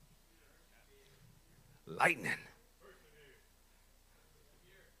now. Lightning.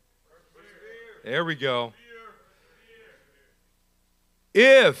 There we go.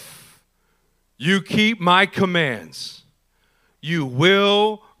 If you keep my commands, you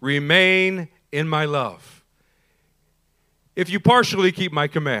will remain in my love. If you partially keep my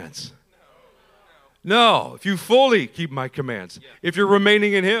commands. No, if you fully keep my commands. If you're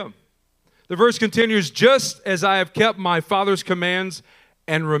remaining in him. The verse continues, just as I have kept my Father's commands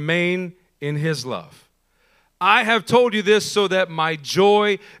and remain in his love. I have told you this so that my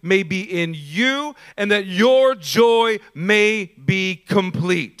joy may be in you and that your joy may be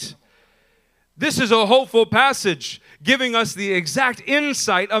complete. This is a hopeful passage giving us the exact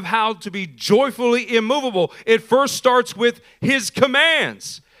insight of how to be joyfully immovable. It first starts with his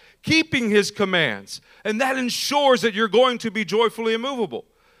commands, keeping his commands, and that ensures that you're going to be joyfully immovable.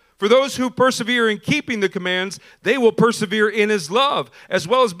 For those who persevere in keeping the commands, they will persevere in his love, as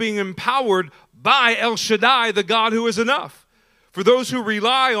well as being empowered by El Shaddai, the God who is enough. For those who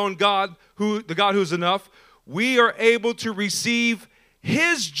rely on God, the God who is enough, we are able to receive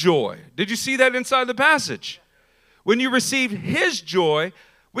his joy. Did you see that inside the passage? When you receive his joy,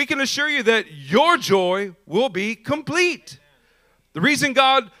 we can assure you that your joy will be complete. The reason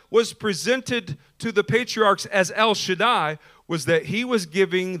God was presented to the patriarchs as El Shaddai was that he was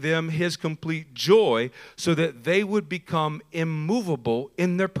giving them his complete joy so that they would become immovable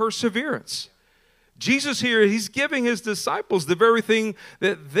in their perseverance. Jesus here, he's giving his disciples the very thing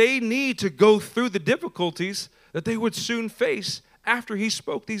that they need to go through the difficulties that they would soon face after he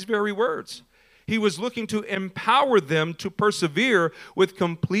spoke these very words. He was looking to empower them to persevere with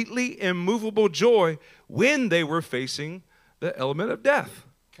completely immovable joy when they were facing the element of death.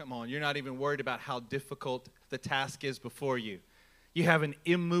 Come on, you're not even worried about how difficult the task is before you. You have an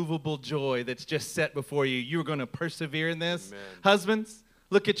immovable joy that's just set before you. You're going to persevere in this. Amen. Husbands,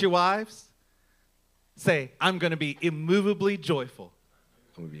 look at your wives. Say, I'm going to be immovably joyful.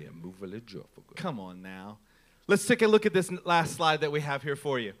 I'm going to be immovably joyful. Come on now. Let's take a look at this last slide that we have here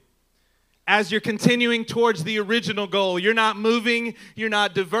for you. As you're continuing towards the original goal, you're not moving, you're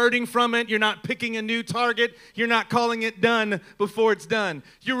not diverting from it, you're not picking a new target, you're not calling it done before it's done.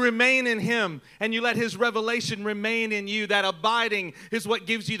 You remain in him, and you let his revelation remain in you. That abiding is what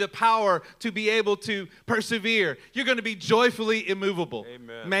gives you the power to be able to persevere. You're going to be joyfully immovable.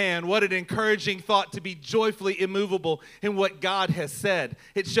 Amen. Man, what an encouraging thought to be joyfully immovable in what God has said.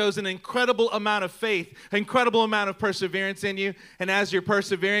 It shows an incredible amount of faith, an incredible amount of perseverance in you, and as you're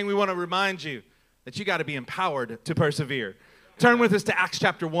persevering, we want to remind you that you got to be empowered to persevere. Turn with us to Acts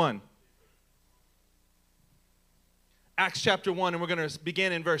chapter 1. Acts chapter 1, and we're going to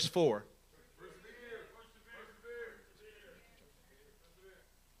begin in verse 4.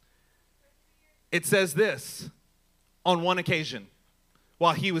 It says this, on one occasion,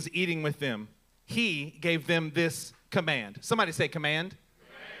 while he was eating with them, he gave them this command. Somebody say command.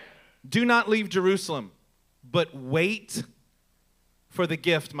 Do not leave Jerusalem, but wait for the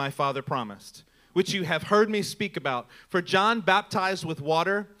gift my Father promised, which you have heard me speak about. For John baptized with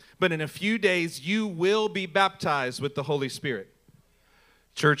water, but in a few days you will be baptized with the Holy Spirit.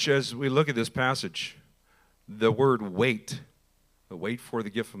 Church, as we look at this passage, the word wait for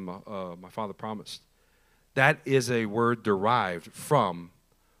the gift my Father promised, that is a word derived from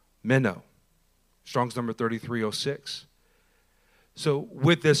meno, Strong's number 3306. So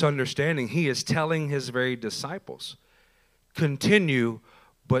with this understanding, he is telling his very disciples, continue,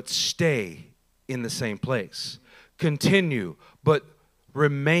 but stay in the same place. Continue, but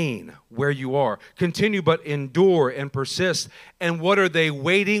remain where you are. Continue, but endure and persist. And what are they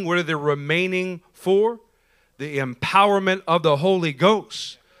waiting? What are they remaining for? The empowerment of the Holy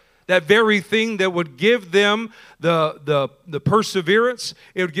Ghost. That very thing that would give them the perseverance,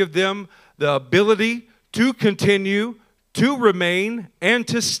 it would give them the ability to continue, to remain, and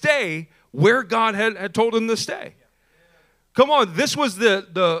to stay where God had told them to stay. Come on, this was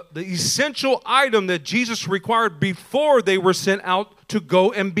the essential item that Jesus required before they were sent out to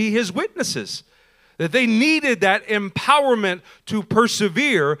go and be his witnesses. That they needed that empowerment to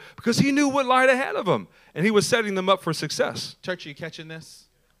persevere because he knew what lied ahead of them. And he was setting them up for success. Church, are you catching this?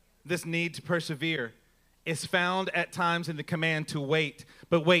 This need to persevere is found at times in the command to wait,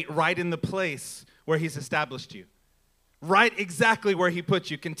 but wait right in the place where he's established you. Right exactly where he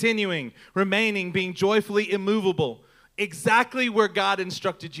put you, continuing, remaining, being joyfully immovable, exactly where God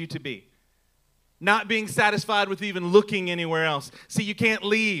instructed you to be. Not being satisfied with even looking anywhere else. See, you can't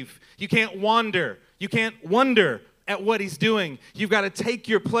leave. You can't wander. You can't wonder at what he's doing. You've got to take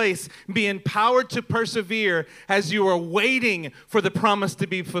your place, be empowered to persevere as you are waiting for the promise to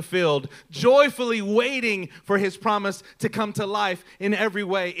be fulfilled, joyfully waiting for his promise to come to life in every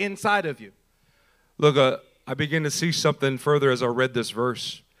way inside of you. Look, I begin to see something further as I read this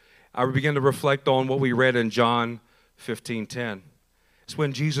verse. I began to reflect on what we read in John 15:10. It's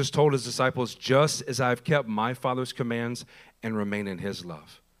when Jesus told his disciples, just as I've kept my Father's commands and remain in his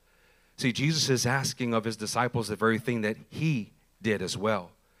love. See, Jesus is asking of his disciples the very thing that he did as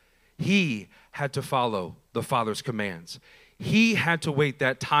well. He had to follow the Father's commands. He had to wait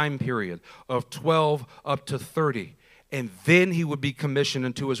that time period of 12 up to 30. And then he would be commissioned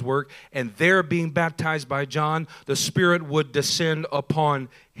into his work. And there, being baptized by John, the Spirit would descend upon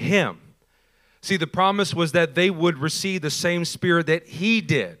him. See, the promise was that they would receive the same Spirit that he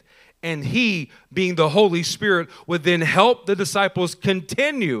did. And he, being the Holy Spirit, would then help the disciples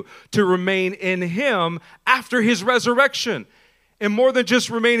continue to remain in him after his resurrection. And more than just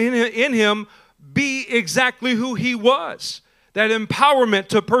remain in him, be exactly who he was. That empowerment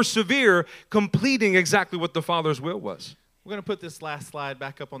to persevere, completing exactly what the Father's will was. We're going to put this last slide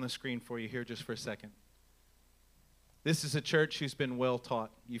back up on the screen for you here just for a second. This is a church who's been well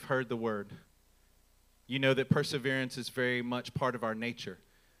taught. You've heard the word. You know that perseverance is very much part of our nature.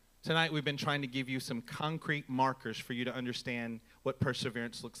 Tonight we've been trying to give you some concrete markers for you to understand what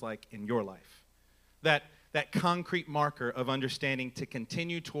perseverance looks like in your life. That concrete marker of understanding to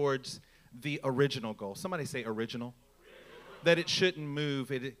continue towards the original goal. Somebody say original. That it shouldn't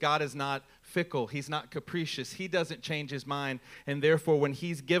move. God is not fickle. He's not capricious. He doesn't change his mind. And therefore, when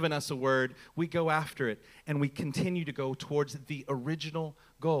he's given us a word, we go after it. And we continue to go towards the original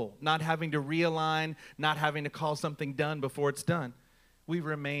goal. Not having to realign, not having to call something done before it's done. We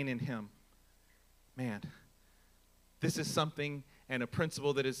remain in him. Man, this is something and a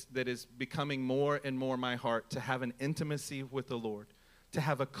principle that is becoming more and more my heart, to have an intimacy with the Lord, to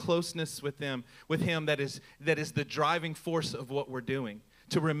have a closeness with him that is the driving force of what we're doing,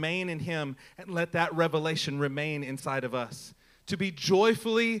 to remain in him and let that revelation remain inside of us, to be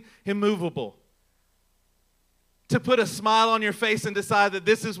joyfully immovable, to put a smile on your face and decide that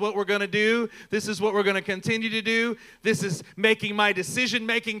this is what we're going to do, this is what we're going to continue to do, this is making my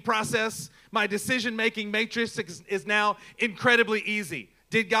decision-making process, my decision-making matrix is now incredibly easy.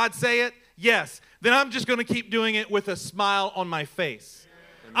 Did God say it? Yes. Then I'm just going to keep doing it with a smile on my face.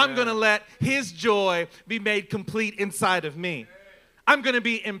 Amen. I'm going to let his joy be made complete inside of me. I'm going to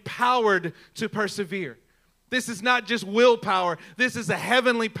be empowered to persevere. This is not just willpower. This is a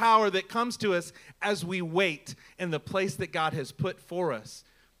heavenly power that comes to us as we wait in the place that God has put for us.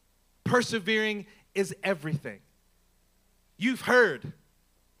 Persevering is everything. You've heard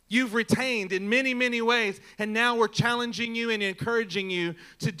you've retained in many, many ways. And now we're challenging you and encouraging you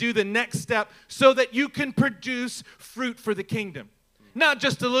to do the next step so that you can produce fruit for the kingdom. Not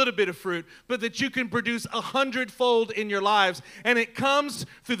just a little bit of fruit, but that you can produce 100-fold in your lives. And it comes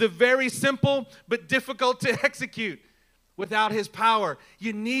through the very simple but difficult to execute. Without his power,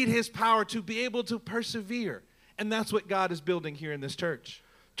 you need his power to be able to persevere. And that's what God is building here in this church.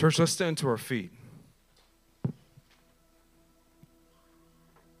 Church, let's stand to our feet.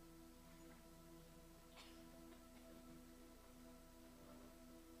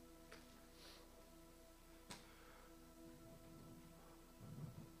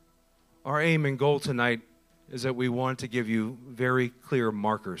 Our aim and goal tonight is that we want to give you very clear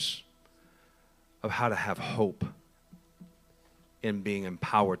markers of how to have hope in being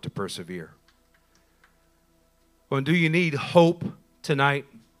empowered to persevere. Well, do you need hope tonight?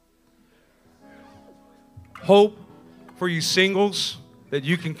 Hope for you singles that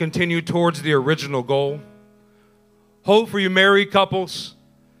you can continue towards the original goal. Hope for you married couples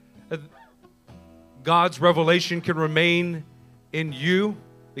that God's revelation can remain in you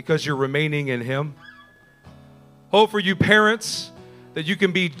because you're remaining in him. Hope for you parents that you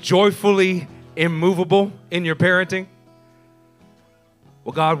can be joyfully immovable in your parenting.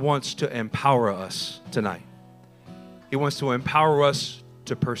 Well, God wants to empower us tonight. He wants to empower us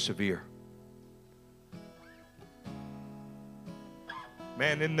to persevere.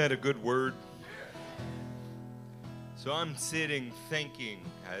 Man, isn't that a good word? So I'm sitting thinking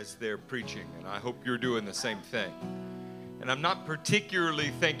as they're preaching, and I hope you're doing the same thing. And I'm not particularly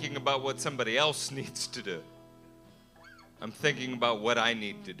thinking about what somebody else needs to do. I'm thinking about what I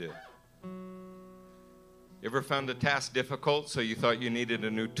need to do. You ever found a task difficult so you thought you needed a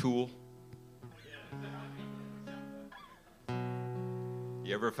new tool?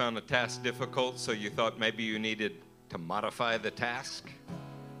 You ever found a task difficult so you thought maybe you needed to modify the task?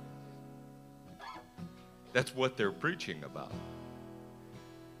 That's what they're preaching about.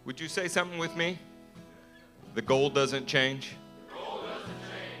 Would you say something with me? The goal doesn't change.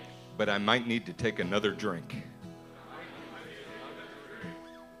 But I might need to take another drink.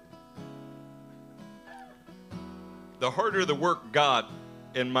 The harder the work got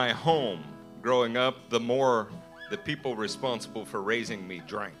in my home growing up, the more the people responsible for raising me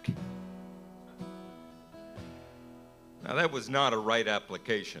drank. Now that was not a right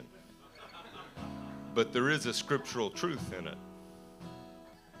application, but there is a scriptural truth in it.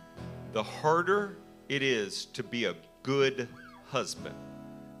 The harder it is to be a good husband,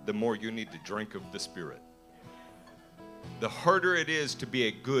 the more you need to drink of the Spirit. The harder it is to be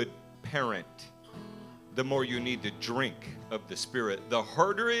a good parent, the more you need to drink of the Spirit. The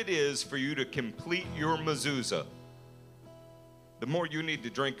harder it is for you to complete your mezuzah, the more you need to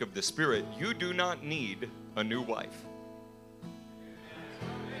drink of the Spirit. You do not need a new wife.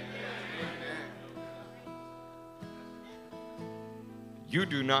 You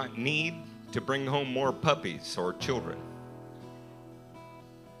do not need to bring home more puppies or children.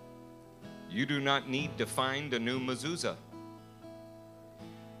 You do not need to find a new mezuzah.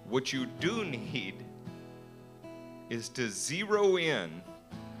 What you do need is to zero in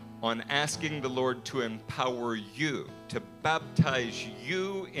on asking the Lord to empower you, to baptize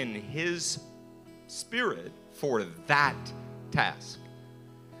you in His Spirit for that task.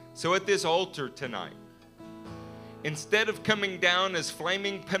 So at this altar tonight, instead of coming down as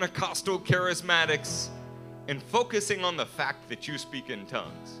flaming Pentecostal charismatics and focusing on the fact that you speak in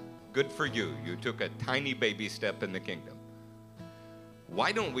tongues, good for you. You took a tiny baby step in the kingdom.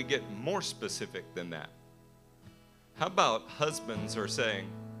 Why don't we get more specific than that? How about husbands are saying,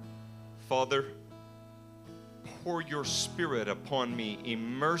 Father, pour your Spirit upon me,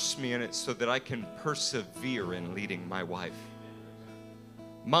 immerse me in it so that I can persevere in leading my wife.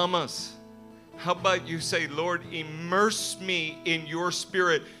 Mamas, how about you say, Lord, immerse me in your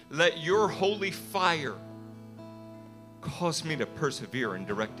Spirit. Let your holy fire cause me to persevere in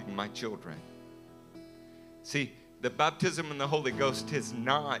directing my children. See, the baptism in the Holy Ghost is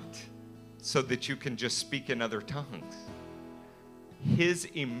not so that you can just speak in other tongues. His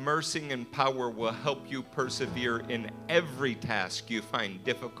immersing in power will help you persevere in every task you find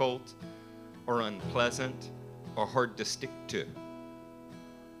difficult or unpleasant or hard to stick to.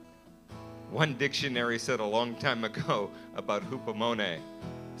 One dictionary said a long time ago about hupomone,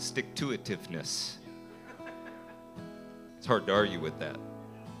 stick-to-itiveness. It's hard to argue with that.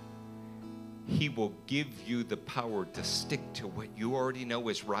 He will give you the power to stick to what you already know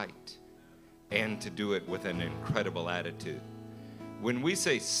is right and to do it with an incredible attitude. When we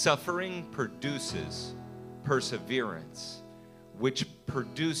say suffering produces perseverance, which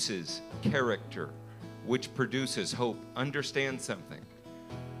produces character, which produces hope, understand something.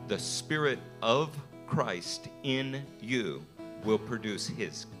 the Spirit of Christ in you will produce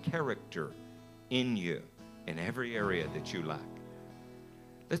his character in you in every area that you lack.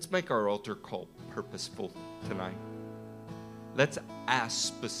 Let's make our altar call purposeful tonight. Let's ask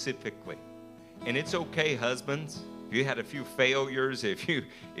specifically. And it's okay, husbands, if you had a few failures, if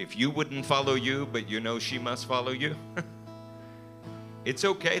you wouldn't follow you, but you know she must follow you. It's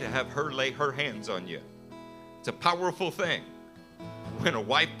okay to have her lay her hands on you. It's a powerful thing. When a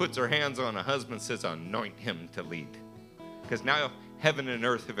wife puts her hands on a husband, says, anoint him to lead. Because now heaven and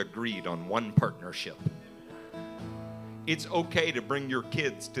earth have agreed on one partnership. It's okay to bring your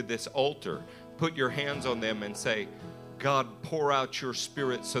kids to this altar, put your hands on them and say, God, pour out your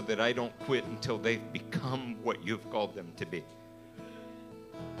Spirit so that I don't quit until they've become what you've called them to be.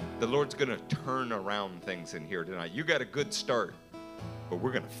 The Lord's going to turn around things in here tonight. You got a good start, but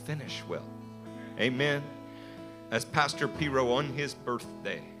we're going to finish well. Amen. As Pastor Piro on his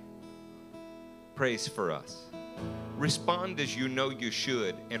birthday prays for us, respond as you know you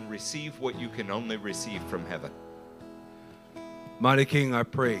should and receive what you can only receive from heaven. Mighty King, I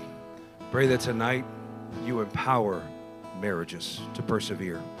pray that tonight you empower marriages to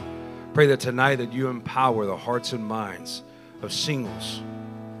persevere. Pray that tonight that you empower the hearts and minds of singles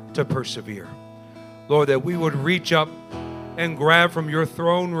to persevere. Lord, that we would reach up and grab from your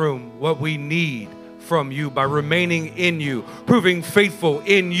throne room what we need from you by remaining in you, proving faithful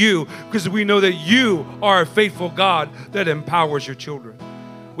in you, because we know that you are a faithful God that empowers your children.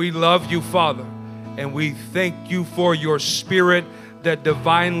 We love you, Father, and we thank you for your Spirit that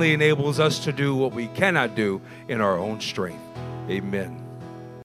divinely enables us to do what we cannot do in our own strength. Amen.